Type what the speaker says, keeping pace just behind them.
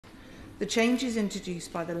The changes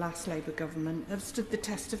introduced by the last Labour government have stood the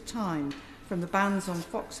test of time, from the bans on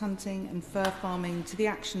fox hunting and fur farming to the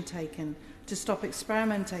action taken to stop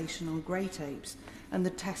experimentation on great apes and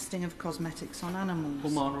the testing of cosmetics on animals.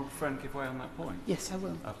 Will my honourable friend give way on that point? Yes, I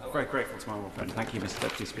will. I'm very grateful to my honourable friend. Thank you, Mr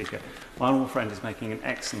Deputy Speaker. My honourable friend is making an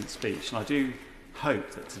excellent speech, and I do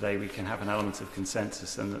hope that today we can have an element of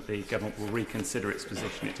consensus and that the government will reconsider its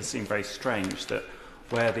position. It does seem very strange that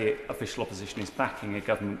where the official opposition is backing a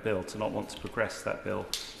government bill to not want to progress that bill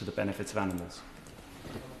for the benefit of animals.